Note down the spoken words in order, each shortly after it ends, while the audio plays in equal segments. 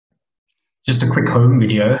just a quick home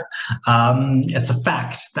video. It's a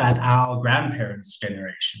fact that our grandparents'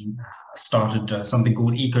 generation started something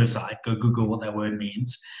called ecocide. Go Google what that word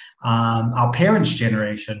means. Our parents'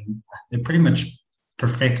 generation, they pretty much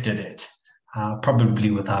perfected it,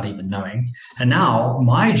 probably without even knowing. And now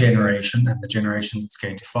my generation and the generation that's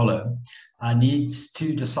going to follow needs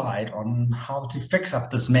to decide on how to fix up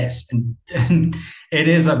this mess. And it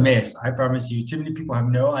is a mess, I promise you. Too many people have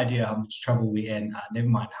no idea how much trouble we're in, never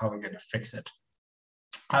mind how we're going to fix it.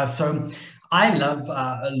 So I love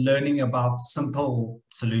learning about simple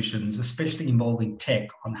solutions, especially involving tech,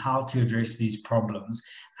 on how to address these problems.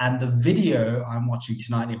 And the video I'm watching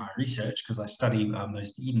tonight in my research, because I study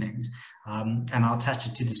most evenings, and I'll attach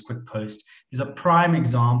it to this quick post, is a prime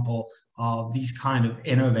example of these kind of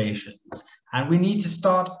innovations. And we need to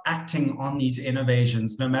start acting on these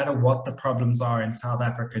innovations, no matter what the problems are in South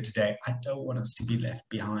Africa today. I don't want us to be left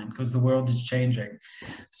behind because the world is changing.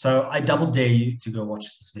 So I double dare you to go watch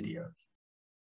this video.